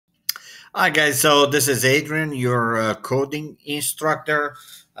Hi guys, so this is Adrian, your coding instructor.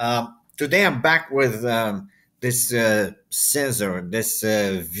 Today I'm back with this sensor, this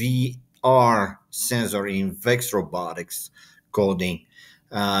VR sensor in VEX robotics coding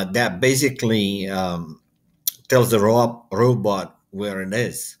that basically tells the robot where it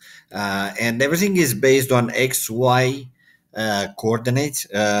is. And everything is based on XY coordinates.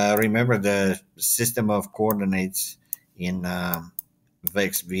 Remember the system of coordinates in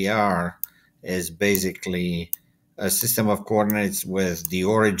VEX VR is basically a system of coordinates with the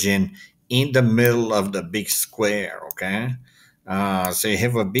origin in the middle of the big square. Okay, so you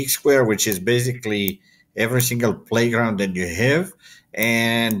have a big square, which is basically every single playground that you have,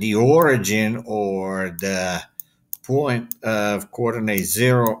 and the origin or the point of coordinate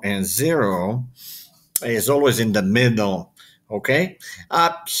 0 and 0 is always in the middle. Okay,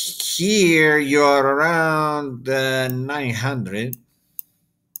 up here you're around 900,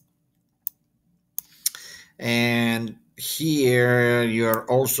 and here you're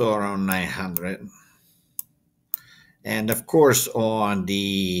also around 900, and of course on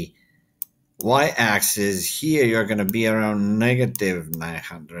the y-axis here you're going to be around negative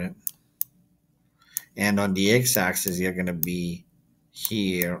 900, and on the x-axis you're going to be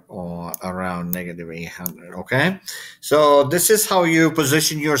here or around negative 800. Okay, so this is how you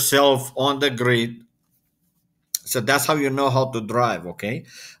position yourself on the grid. So that's how you know how to drive. Okay,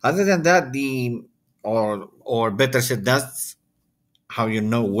 other than that, or better said, that's how you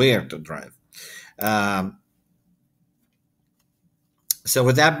know where to drive. um, so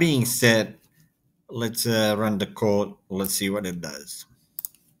with that being said, let's run the code. Let's see what it does.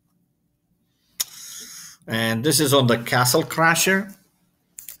 And this is on the castle crasher,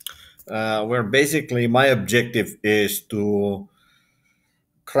 where basically my objective is to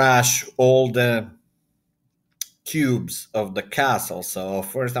crash all the cubes of the castle. So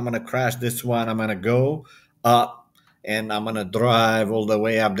first I'm going to crash this one. I'm going to go up and I'm going to drive all the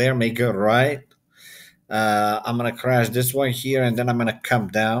way up there, make it right. I'm going to crash this one here, and then I'm going to come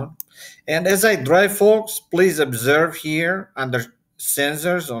down. And as I drive, folks, please observe here under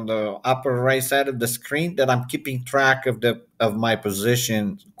sensors on the upper right side of the screen that I'm keeping track of my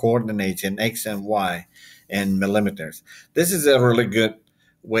position coordinates in X and Y and millimeters. This is a really good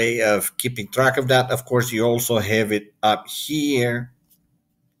way of keeping track of that. Of course, you also have it up here.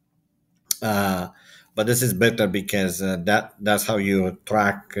 Uh, but this is better because that's how you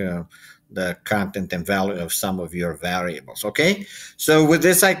track the content and value of some of your variables. Okay, so with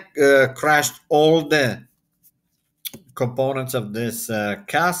this I crashed all the components of this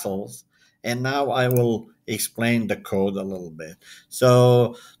castles, and now I will explain the code a little bit.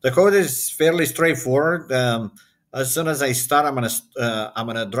 So the code is fairly straightforward. As soon as I start, I'm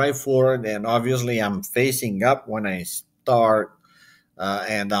gonna drive forward, and obviously I'm facing up when I start,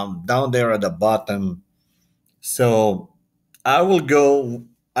 and I'm down there at the bottom. So I will go.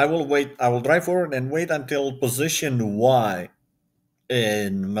 I will wait. I will drive forward and wait until position Y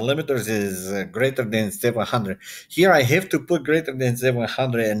in millimeters is greater than 700. Here I have to put greater than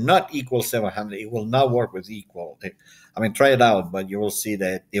 700 and not equal 700. It will not work with equal. I mean, try it out, but you will see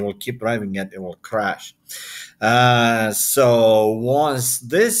that it will keep driving it. It will crash. So once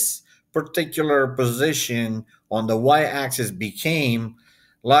this particular position on the y-axis became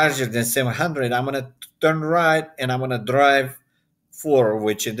larger than 700, I'm going to turn right and I'm going to drive forward,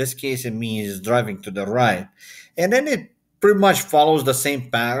 which in this case it means driving to the right. And then it pretty much follows the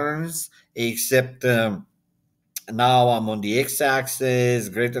same patterns, except now I'm on the x-axis,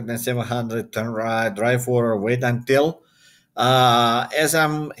 greater than 700, turn right, drive forward, wait until. As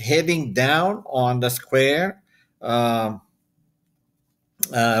I'm heading down on the square, uh,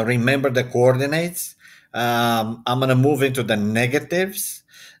 remember the coordinates. I'm going to move into the negatives.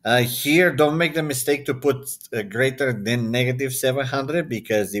 Here, don't make the mistake to put greater than negative 700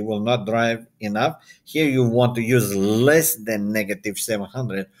 because it will not drive enough. Here, you want to use less than negative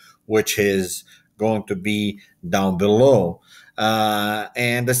 700, which is going to be down below.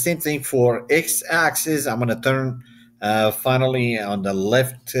 And the same thing for x-axis. I'm going to turn finally on the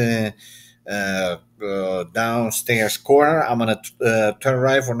left downstairs corner. I'm going to turn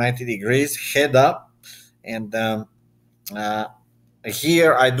right for 90 degrees, head up, and uh,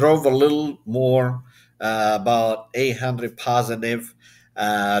 here I drove a little more, about 800 positive,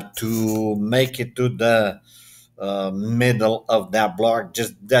 to make it to the middle of that block.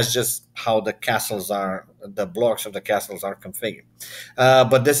 Just that's just how the castles are, the blocks of the castles are configured.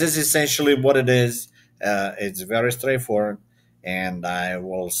 But this is essentially what it is. It's very straightforward, and I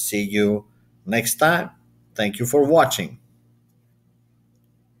will see you next time. Thank you for watching.